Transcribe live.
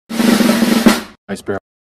Icebear.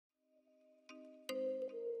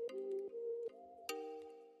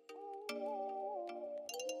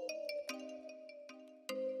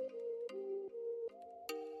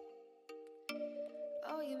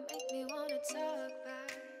 Oh, you make me wanna talk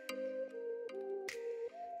back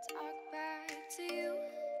to you.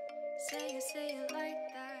 Say it like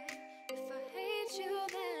that. If I hate you,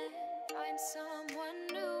 then find someone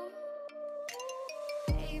new.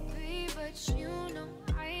 Baby, but you know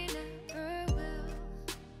I never will.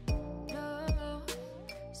 No,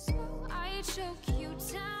 so I choke you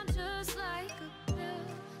down just like a pill.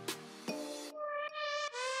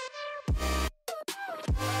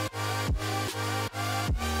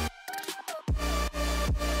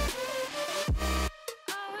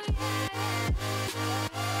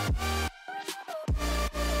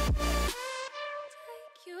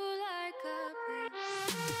 You like a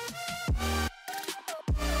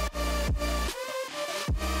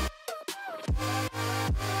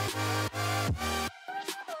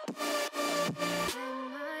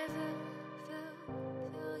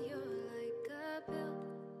fill you like a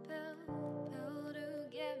pill to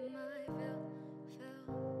get my fill.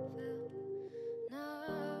 No,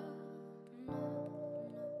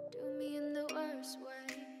 do me in the worst way.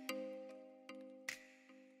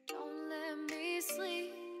 Don't let me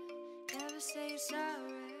sleep, never say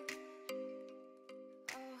sorry.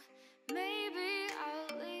 Oh, maybe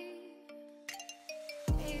I'll leave,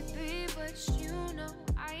 baby, but you know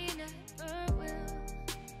I never will.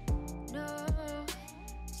 No,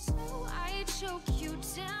 so I choke you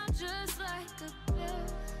down just like a pill.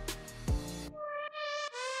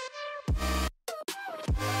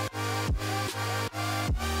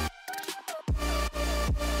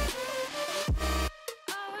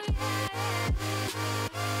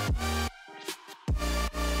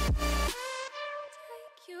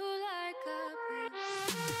 You like a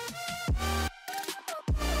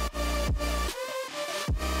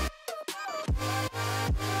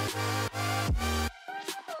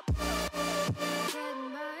get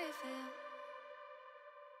my fill.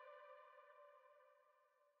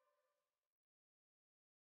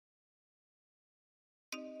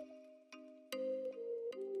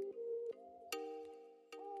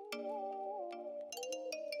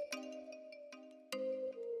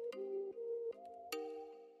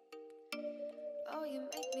 Oh, you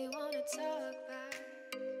make me wanna talk back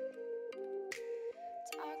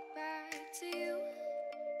to you.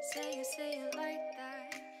 Say it like that.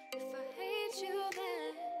 If I hate you,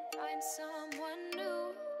 then find someone new.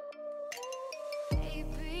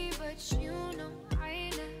 Baby, but you know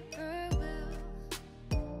I never will.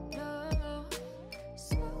 No,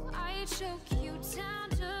 so I choke you down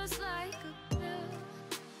just like a pill.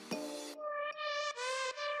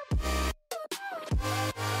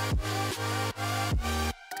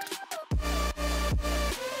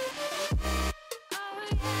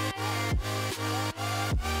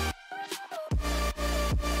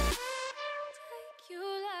 You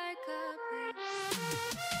like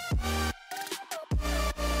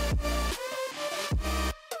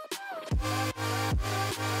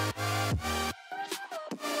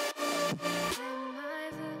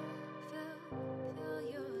fill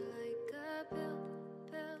you like a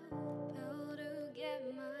pill to get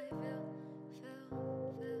my fill.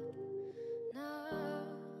 No,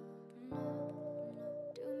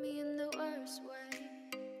 do me in the worst way.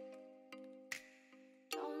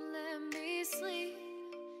 Don't let me sleep,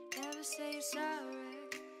 never say sorry.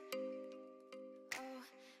 Oh,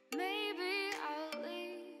 maybe I'll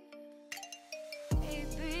leave,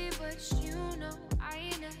 baby, but you know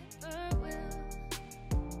I never will.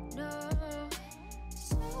 No,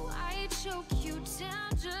 so I choke you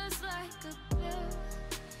down just like a pill.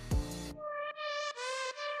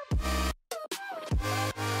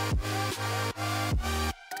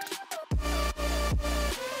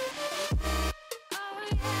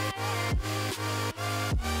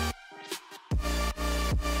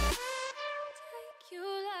 You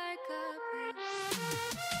like a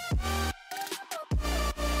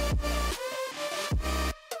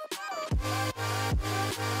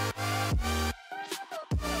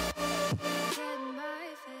get my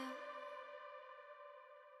fill.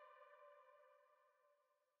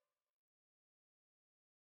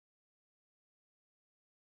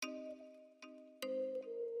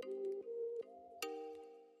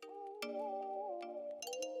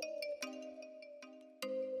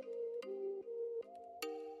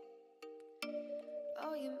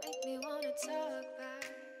 Oh, you make me wanna talk back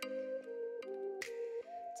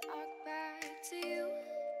to you.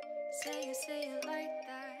 Say it like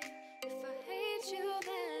that. If I hate you,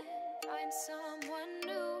 then find someone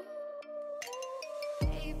new.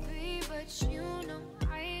 Baby, but but you know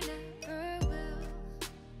I never will.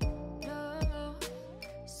 No,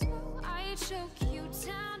 so I choke you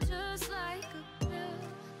down just like a pill.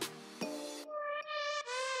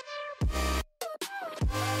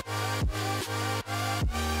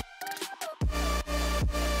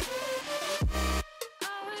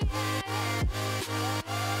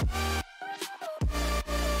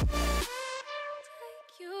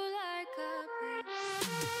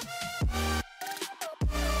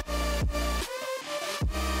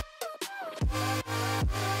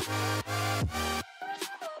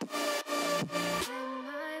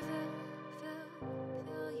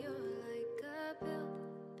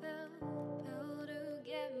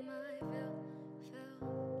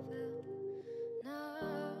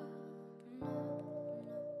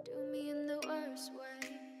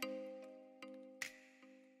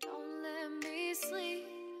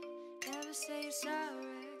 Say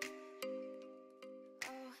sorry.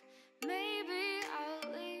 Oh, maybe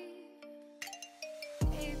I'll leave,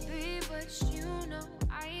 baby, but you know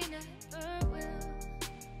I never will.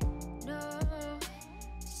 No,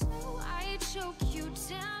 so I choke you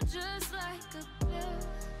down just like a pill.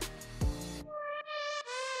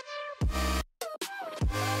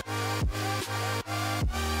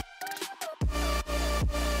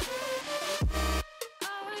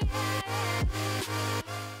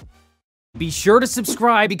 Be sure to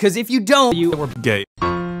subscribe because if you don't, you are gay.